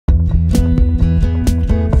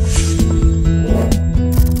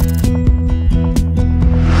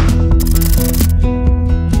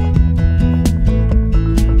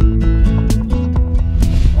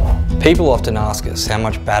People often ask us how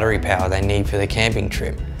much battery power they need for their camping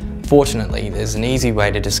trip. Fortunately, there's an easy way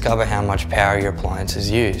to discover how much power your appliances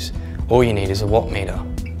use. All you need is a watt meter.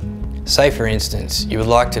 Say for instance, you would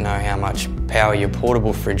like to know how much power your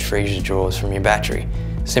portable fridge freezer draws from your battery.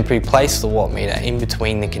 Simply place the watt meter in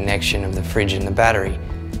between the connection of the fridge and the battery.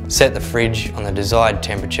 Set the fridge on the desired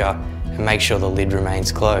temperature and make sure the lid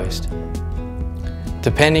remains closed.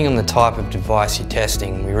 Depending on the type of device you're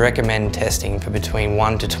testing, we recommend testing for between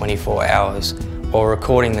 1 to 24 hours or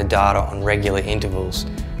recording the data on regular intervals,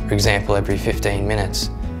 for example every 15 minutes.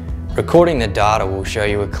 Recording the data will show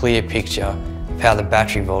you a clear picture of how the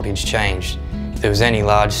battery voltage changed, if there was any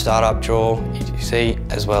large startup draw you see,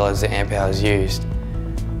 as well as the amp hours used.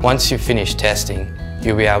 Once you've finished testing,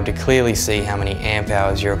 you'll be able to clearly see how many amp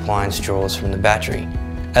hours your appliance draws from the battery.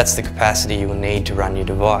 That's the capacity you will need to run your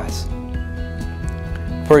device.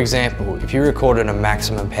 For example, if you recorded a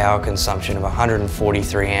maximum power consumption of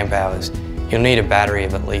 143 amp hours, you'll need a battery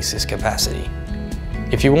of at least this capacity.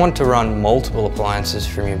 If you want to run multiple appliances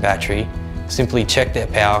from your battery, simply check their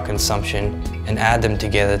power consumption and add them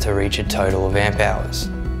together to reach a total of amp hours.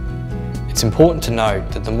 It's important to note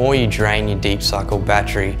that the more you drain your deep cycle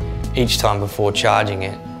battery each time before charging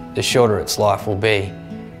it, the shorter its life will be.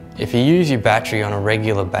 If you use your battery on a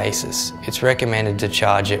regular basis, it's recommended to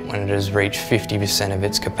charge it when it has reached 50% of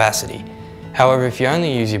its capacity. However, if you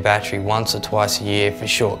only use your battery once or twice a year for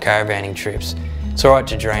short caravanning trips, it's alright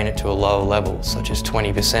to drain it to a lower level, such as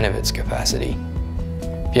 20% of its capacity.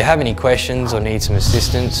 If you have any questions or need some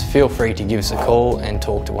assistance, feel free to give us a call and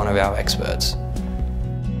talk to one of our experts.